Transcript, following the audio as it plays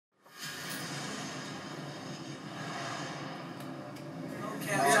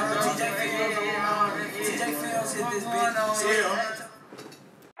this bitch.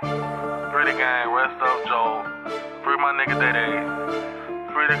 Free the gang, rest up, Joe. Free my nigga Daddy.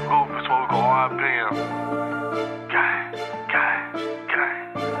 Free the goofies before we go RIP him. Gang, gang, gang.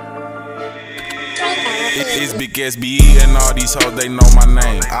 It's Big SBE and all these hoes, they know my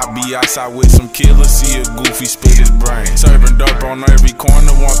name. I be outside with some killers, see a goofy split his brain. Serving dope on every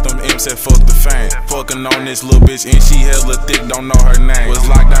corner, want them M's that fuck the fame. Fucking on this little bitch and she hella thick, don't know her name. Was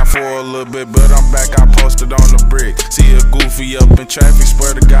locked down for a little bit, but I'm back, I posted on the brick. See a goofy up in traffic,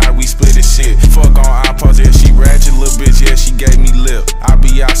 swear to God we split his shit. Fuck on iPods, yeah she ratchet, little bitch, yeah she gave me lip. I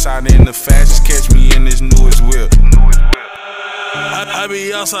be outside in the fastest, catch me in this newest whip. I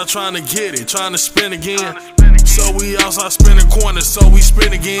be outside trying to get it, trying to spin again. So we outside spinning corners, so we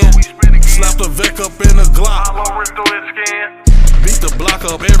spin again. Slap the Vec up in the Glock. Beat the block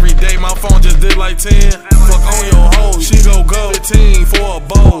up every day, my phone just did like 10. Fuck on your hoe, she go 15 for a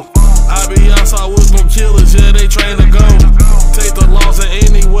bow. I be outside with them killers, yeah they train to go. Take the laws in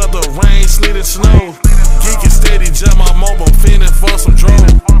any weather, rain, sleet and snow. Geek and steady, jam my mobile, fiending for some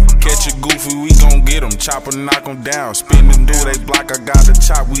drone. Catch a goofy, we gon' get him. Chopper, knock him down. Spinning through they block, I got the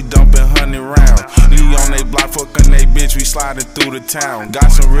chop, we dumping 100 rounds. You on they block, fucking they bitch, we sliding through the town.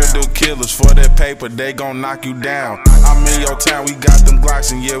 Got some real deal killers for that paper, they gon' knock you down. I'm in your town, we got them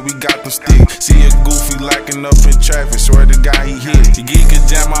Glocks and yeah, we got them sticks. See a goofy lacking up in traffic, swear to God he hit. The geek can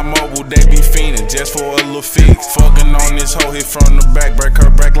jam my mobile, they be fiending just for a little fix. Fucking on this hoe, hit from the back, break her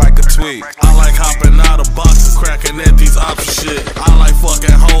back like a twig. I like hopping out of boxes, cracking at these options shit. I like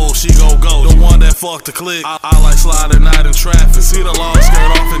fucking hoes, she gon' go, the one that fucked the click. I like sliding out in traffic, see the law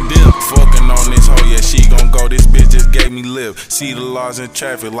skirt off and dip. Fucking on this hoe, yeah she gon' go, this bitch just gave me lip. See the laws in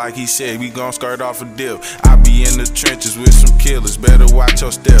traffic, like he said, we gon' skirt off a dip. I be in the trenches with some killers, better watch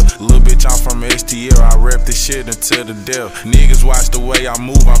your step. Little bitch, I'm from STL, I rep this shit until the death. Niggas watch the way I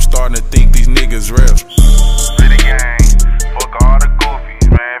move, I'm starting to think these niggas real.